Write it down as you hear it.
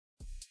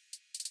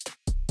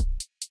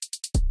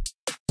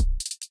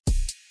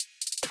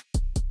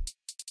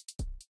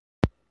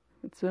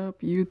What's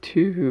up,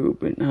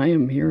 YouTube? And I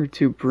am here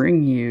to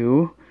bring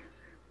you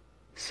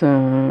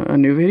a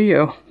new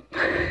video.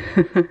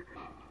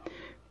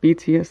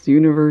 BTS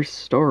UNIVERSE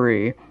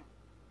Story.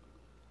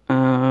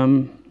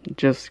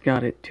 Just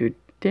got it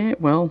today.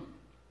 Well,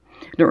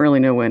 I don't really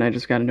know when. I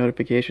just got a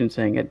notification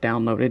saying it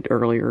downloaded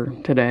earlier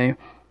today.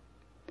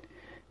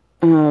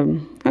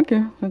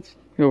 Okay, let's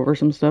go over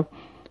some stuff.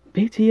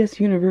 BTS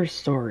UNIVERSE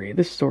Story.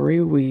 This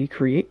story we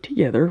create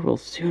together will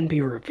soon be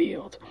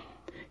revealed.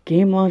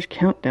 Game launch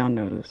countdown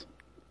notice.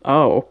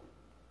 Oh.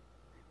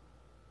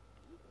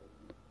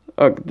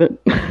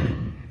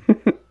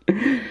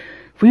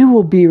 We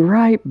will be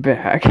right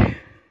back.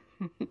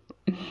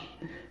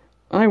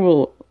 I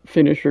will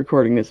finish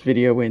recording this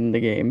video when the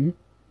game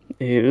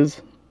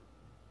is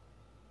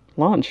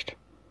launched.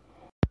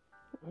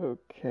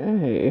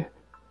 Okay.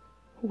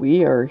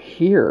 We are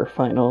here,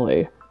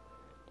 finally.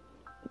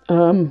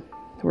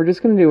 We're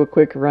just gonna do a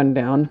quick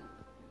rundown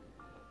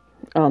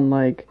on,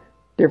 like,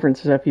 different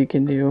stuff you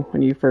can do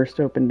when you first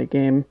open the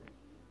game.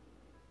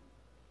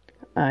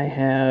 I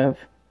have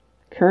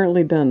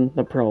currently done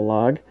the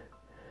prologue.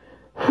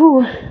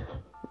 Whew.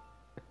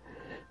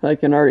 I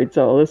can already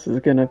tell this is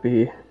gonna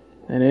be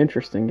an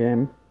interesting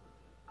game.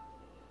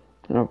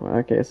 Oh,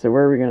 okay, so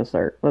where are we gonna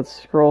start? Let's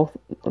scroll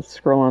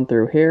on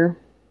through here.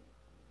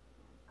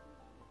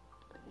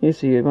 You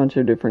see a bunch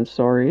of different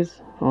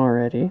stories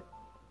already.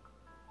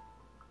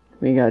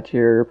 We got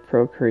your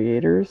Pro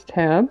Creators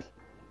tabs.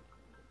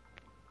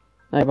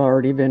 I've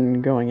already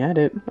been going at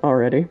it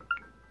already.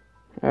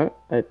 Oh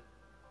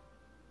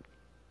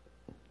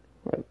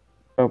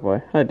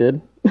boy, I did.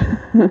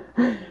 I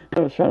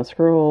was trying to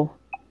scroll.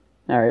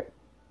 Alright.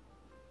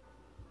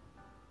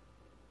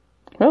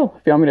 Well,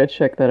 if you want me to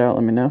check that out,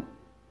 let me know.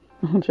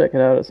 I'll check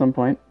it out at some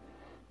point.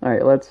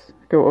 Alright, let's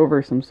go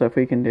over some stuff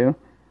we can do.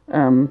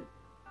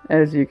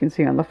 As you can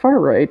see on the far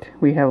right,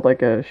 we have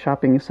like a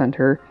shopping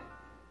center,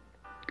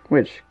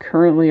 which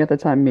currently at the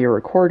time of me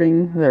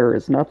recording, there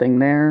is nothing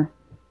there,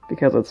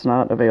 because it's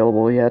not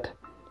available yet.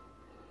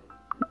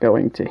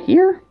 Going to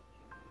here,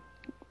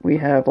 we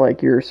have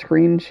like your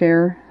screen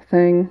share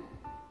thing.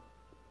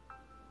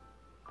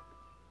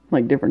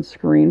 Like different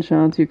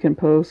screenshots you can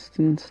post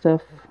and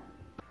stuff.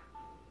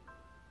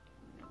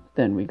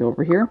 Then we go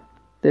over here.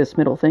 This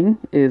middle thing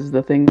is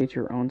the thing with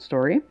your own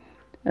story.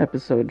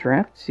 Episode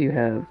drafts, you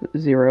have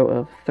 0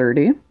 of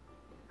 30.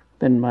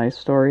 Then my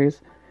stories,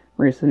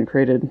 recent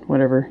created,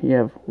 whatever, you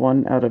have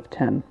 1 out of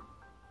 10.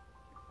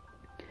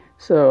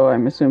 So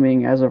I'm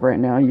assuming as of right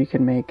now you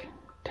can make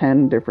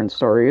 10 different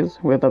stories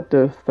with up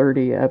to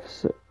 30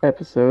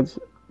 episodes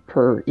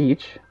per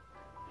each.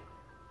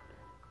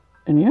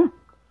 And yeah,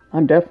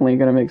 I'm definitely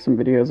going to make some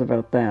videos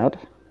about that,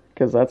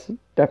 because that's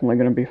definitely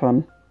going to be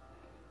fun.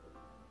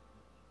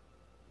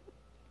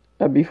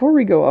 Before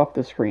we go off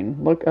the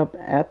screen, look up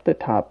at the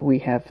top. We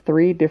have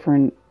 3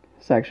 different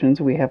sections.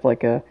 We have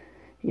like a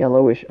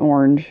yellowish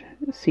orange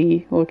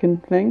sea looking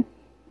thing.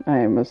 I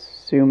am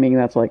assuming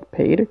that's like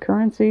paid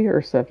currency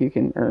or stuff you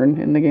can earn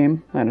in the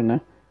game. I don't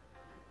know.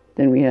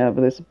 Then we have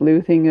this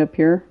blue thing up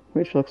here,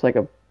 which looks like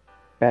a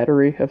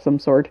battery of some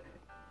sort.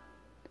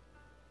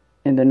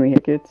 And then we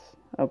have tickets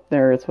up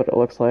there. It's what it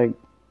looks like.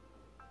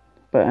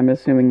 But I'm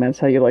assuming that's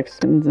how you like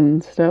spins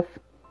and stuff.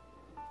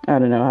 I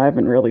don't know. I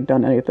haven't really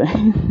done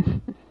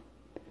anything.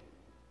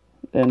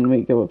 Then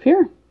we go up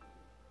here.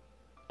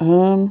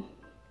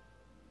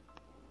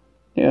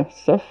 Yeah,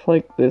 stuff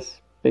like this,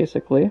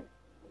 basically.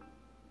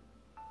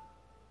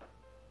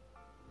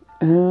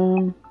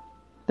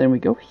 Then we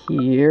go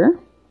here.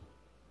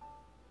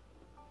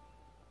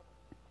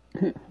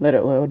 Let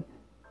it load.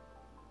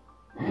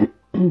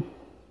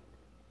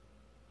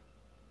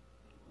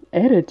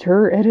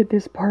 Editor, edit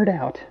this part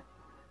out.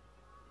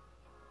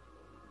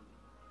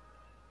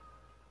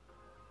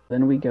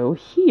 Then we go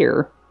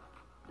here,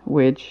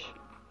 which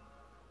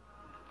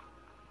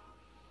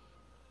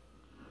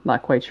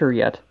not quite sure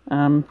yet.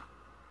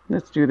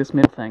 Let's do this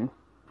middle thing.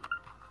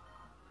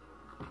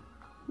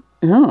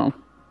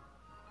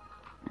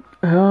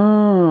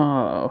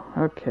 Oh,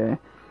 okay.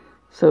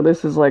 So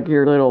this is like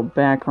your little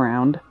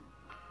background.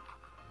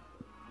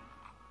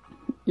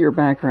 Your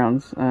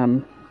backgrounds,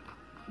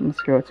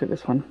 let's go to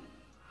this one.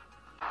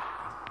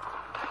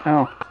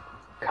 Oh,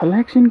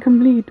 collection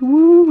complete,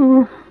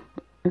 woo!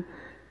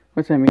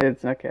 Which I mean,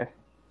 it's okay.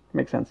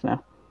 Makes sense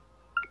now.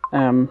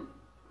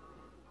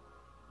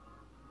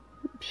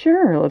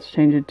 Sure, let's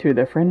change it to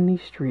the Friendly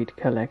Street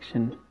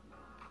collection.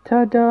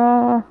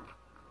 Ta-da!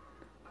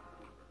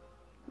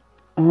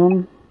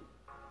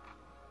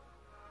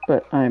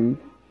 But I'm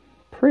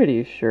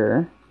pretty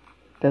sure...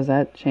 Does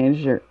that change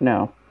your...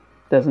 No,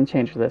 doesn't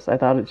change this. I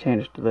thought it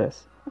changed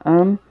this.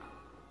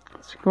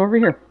 Let's go over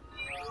here.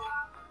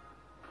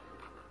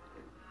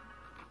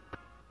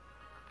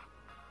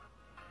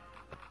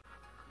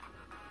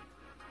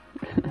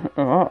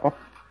 Oh.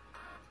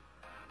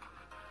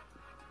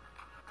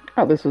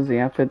 Oh, this was the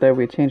outfit that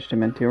we changed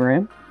him into,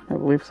 right? I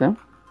believe so.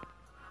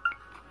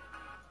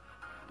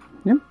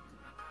 Yep.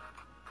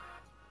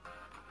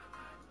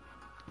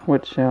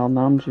 What shall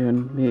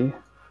Namjoon be?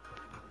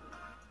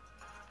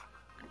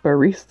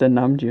 Barista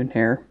Namjoon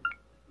hair.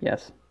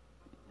 Yes.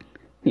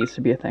 Needs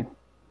to be a thing.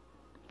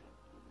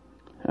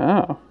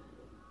 Oh.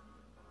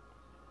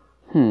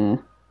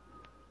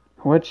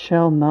 What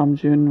shall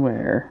Namjoon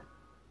wear?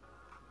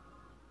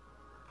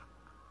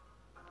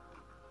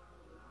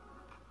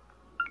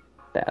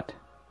 That.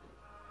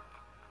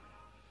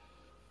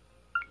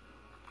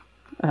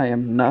 I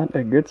am not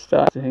a good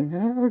styling.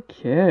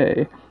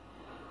 Okay.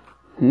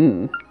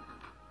 We're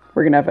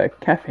gonna have a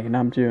cafe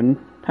Namjoon.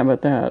 How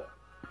about that?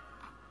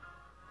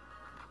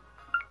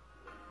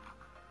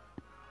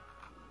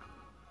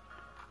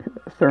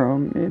 Throw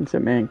him in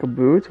some ankle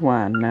boots.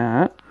 Why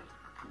not?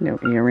 No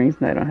earrings.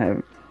 I don't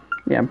have.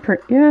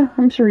 Yeah,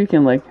 I'm sure you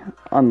can like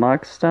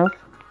unlock stuff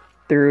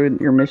through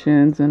your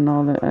missions and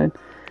all that. I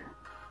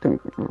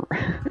don't.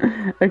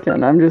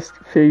 Again, I'm just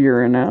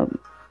figuring out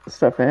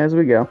stuff as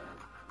we go.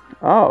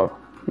 Oh,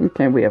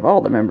 okay. We have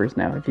all the members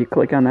now. If you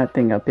click on that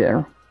thing up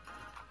there,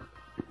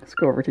 let's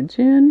go over to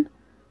Jin.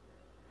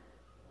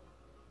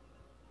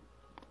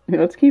 Yeah,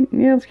 let's keep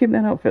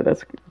that outfit.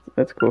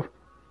 That's cool.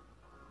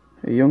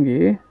 Hey,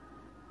 Yoongi.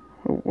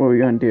 What are we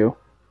gonna do?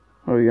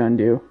 What are we gonna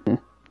do?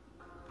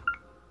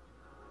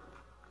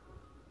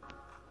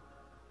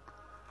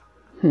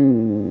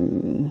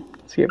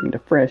 Let's give him the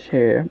fresh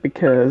hair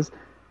because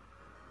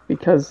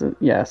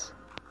yes.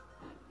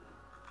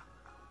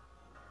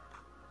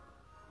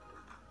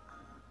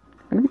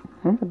 What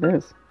about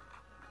this?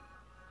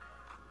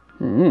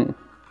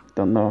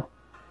 Don't know.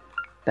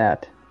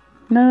 That.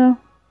 No.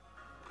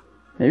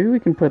 Maybe we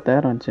can put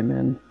that on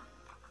Jimin.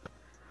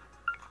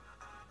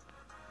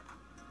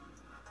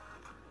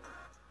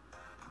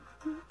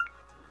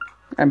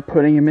 I'm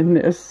putting him in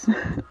this.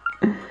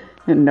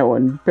 And no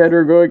one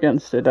better go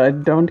against it. I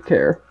don't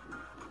care.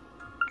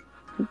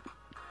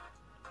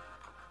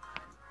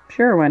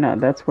 Sure, why not?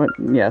 That's what...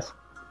 Yes.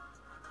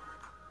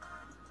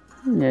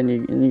 And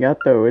you got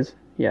those.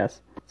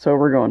 Yes. So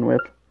we're going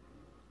with...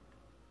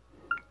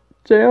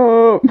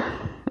 J-Hope!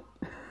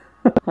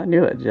 I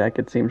knew that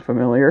jacket seemed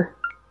familiar.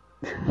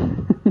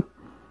 I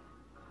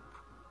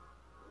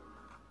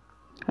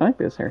like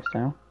this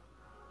hairstyle.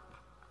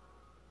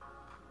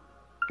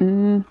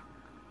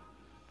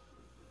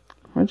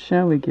 What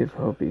shall we give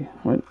Hobie?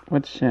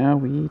 What shall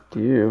we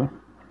do?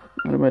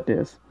 What about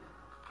this?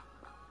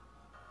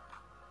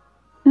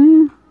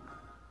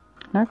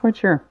 Not quite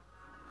sure.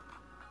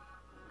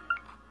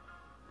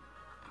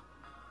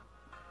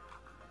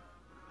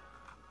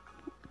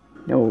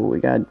 No, we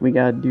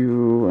gotta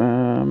do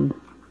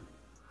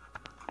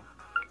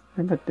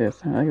how about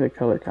this? I like the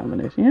color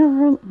combination. Yeah,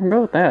 we'll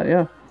go with that,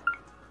 yeah.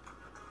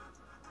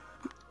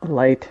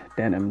 Light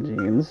denim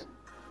jeans.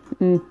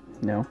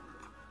 No.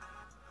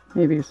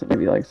 Maybe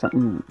like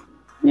something.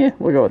 Yeah,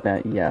 we'll go with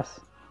that.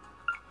 Yes.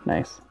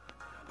 Nice.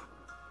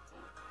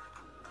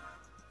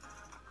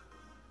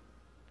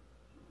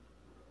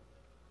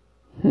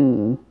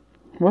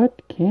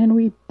 What can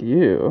we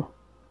do?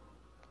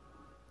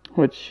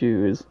 What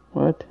shoes?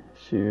 What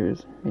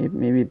shoes?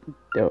 Maybe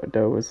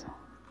those.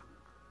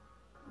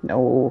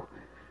 No.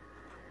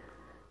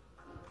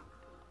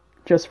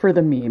 Just for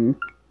the meme.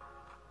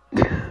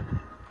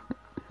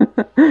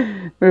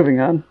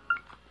 Moving on.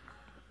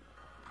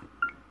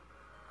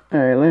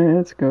 Alright,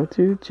 let's go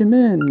to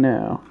Jimin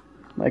now.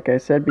 Like I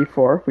said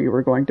before, we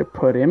were going to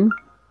put him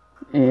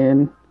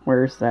in...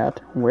 Where's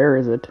that? Where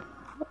is it?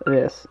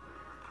 This.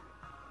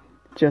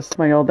 Just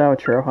my old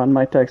outro on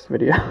my text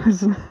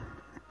videos.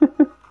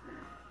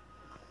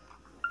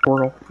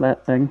 Whirl,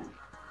 that thing.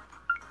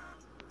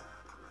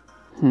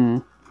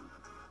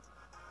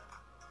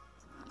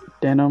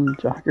 Denim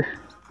jogger.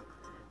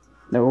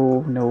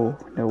 No.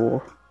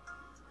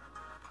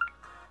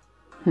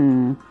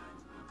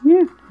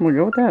 Yeah, we'll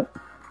go with that.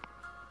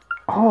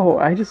 Oh,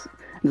 I just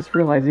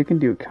realized you can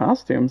do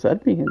costumes.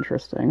 That'd be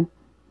interesting.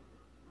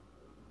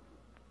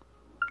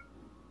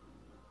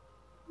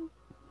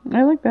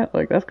 I like that.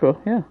 Like, that's cool.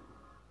 Yeah.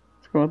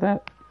 Let's go with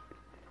that.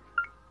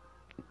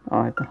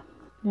 Oh,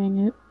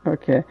 dang it.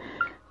 Okay.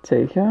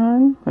 Take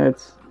on.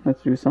 Let's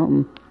do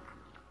something.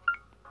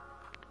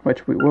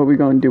 What are we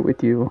going to do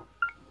with you?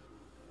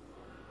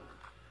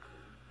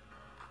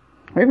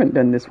 We haven't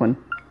done this one.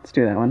 Let's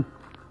do that one.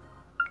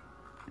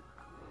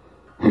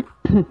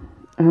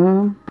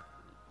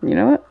 You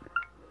know what?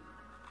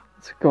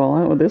 Let's go all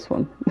out with this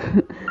one.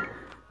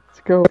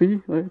 Let's go,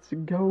 B. Let's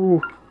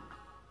go.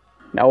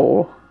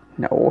 No.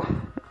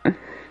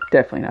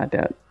 Definitely not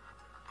that.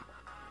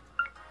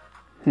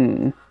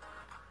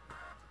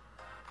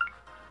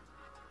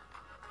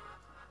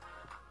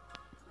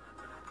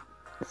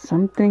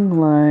 Something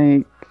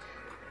like...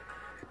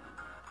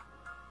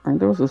 Aren't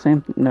those the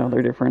same? No,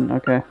 they're different.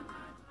 Okay.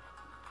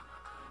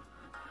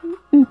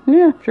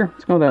 Yeah, sure.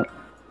 Let's go with that.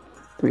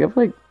 Do we have,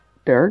 like,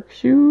 dark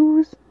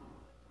shoes?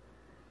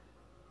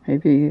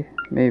 Maybe,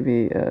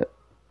 yeah.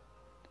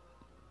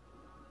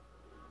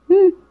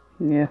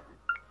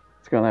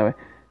 Let's go that way.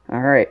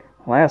 Alright.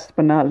 Last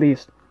but not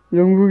least.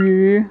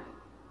 Jungkook.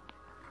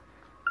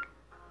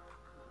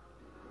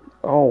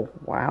 Oh,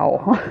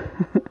 wow.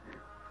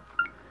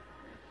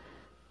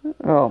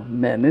 Oh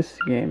man, this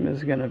game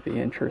is gonna be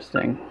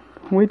interesting.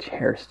 Which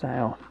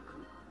hairstyle?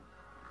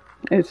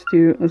 Let's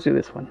do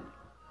this one.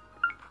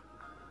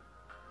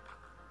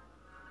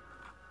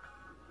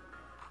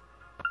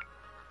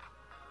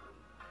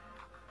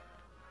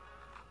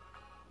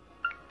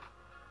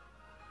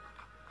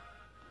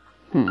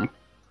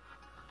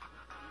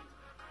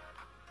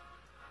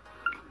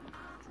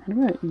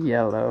 What about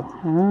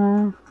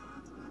yellow?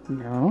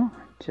 No.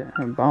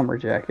 Bomber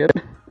jacket.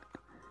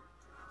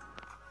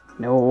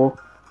 No.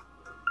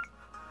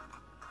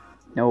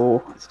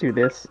 No, let's do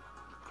this.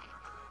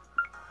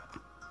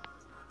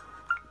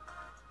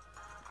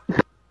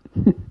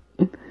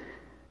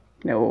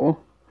 No.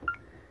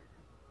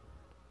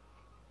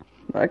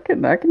 That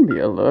can be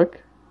a look.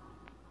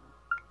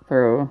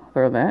 Throw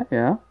that,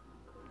 yeah.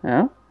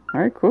 Yeah.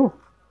 Alright, cool.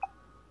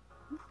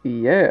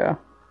 Yeah.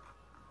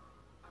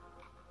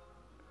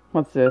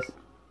 What's this?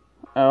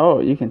 Oh,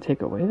 you can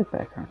take away the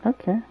background.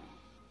 Okay.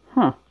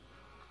 Huh.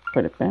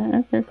 Put it back.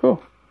 Okay,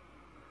 cool.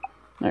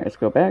 Alright, let's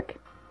go back.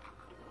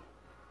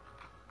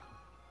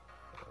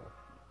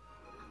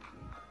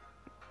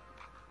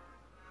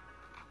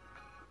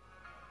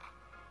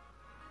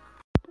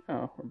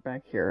 Oh, we're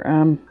back here.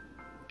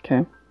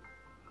 Okay.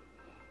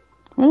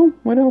 Well,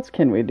 what else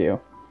can we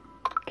do?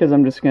 Because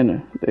I'm just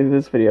gonna...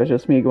 This video is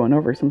just me going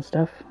over some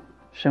stuff.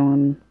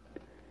 Showing...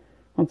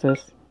 What's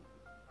this?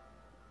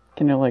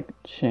 Can I, like,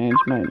 change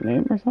my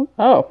name or something?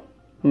 Oh!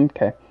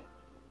 Okay.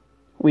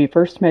 We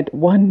first met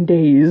 1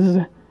 days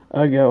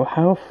ago.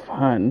 How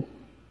fun.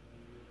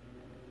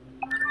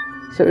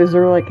 So is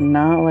there, like,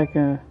 not, like,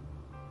 a...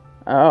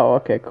 Oh,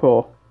 okay,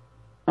 cool.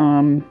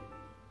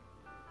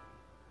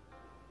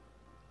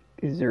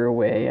 Is there a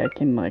way I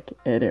can, like,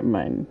 edit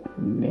my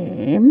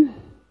name?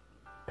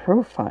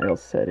 Profile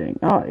setting.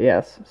 Oh,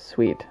 yes.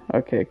 Sweet.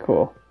 Okay,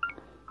 cool.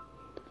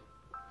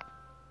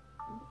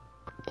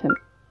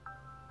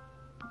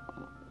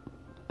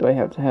 Do I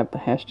have to have the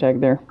hashtag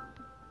there?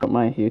 Put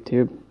my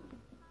YouTube.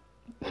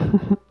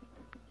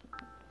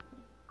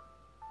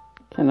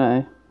 Can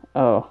I?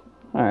 Oh,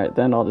 alright,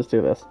 then I'll just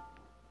do this.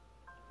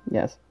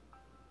 Yes.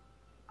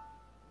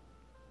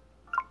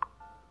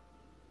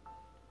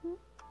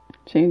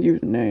 Change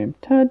username.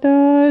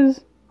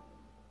 Ta-da's!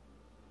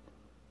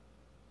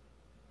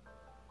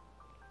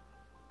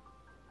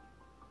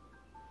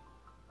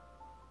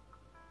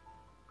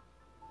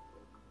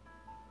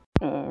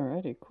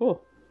 Alrighty,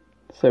 cool.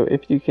 So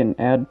if you can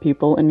add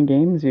people in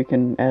games, you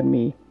can add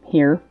me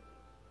here.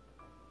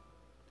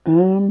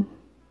 Alright,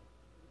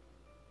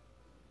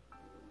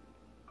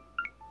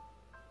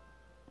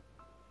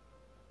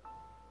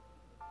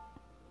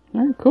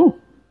 cool.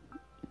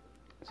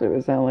 So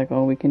is that like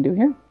all we can do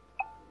here?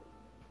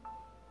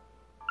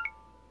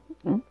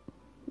 Oh,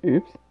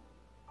 oops.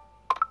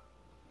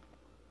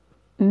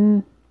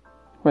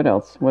 What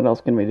else? What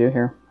else can we do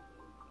here?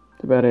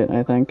 That's about it,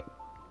 I think.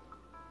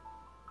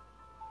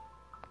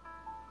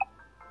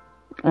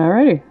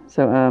 Alrighty,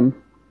 so,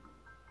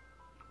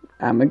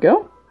 I'ma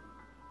go.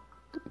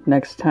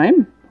 Next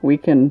time, we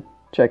can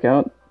check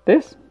out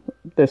this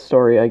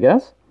story, I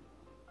guess.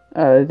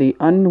 The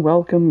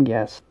Unwelcome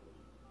Guest.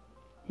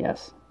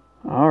 Yes.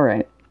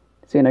 Alright.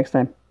 See you next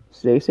time.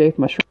 Stay safe,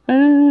 mushroom.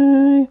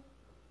 Bye!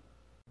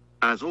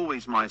 As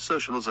always, my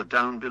socials are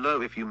down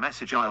below. If you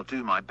message, I'll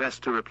do my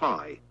best to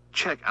reply.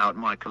 Check out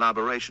my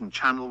collaboration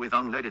channel with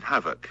Unleaded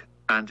Havoc.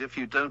 And if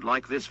you don't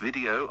like this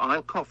video,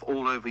 I'll cough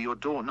all over your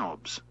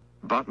doorknobs.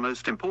 But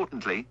most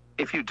importantly,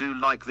 if you do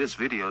like this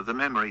video, the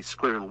memory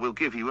squirrel will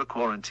give you a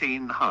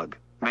quarantine hug.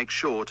 Make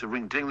sure to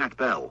ring ding that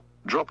bell,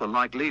 drop a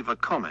like, leave a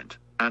comment,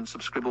 and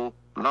subscribe.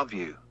 Love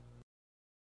you.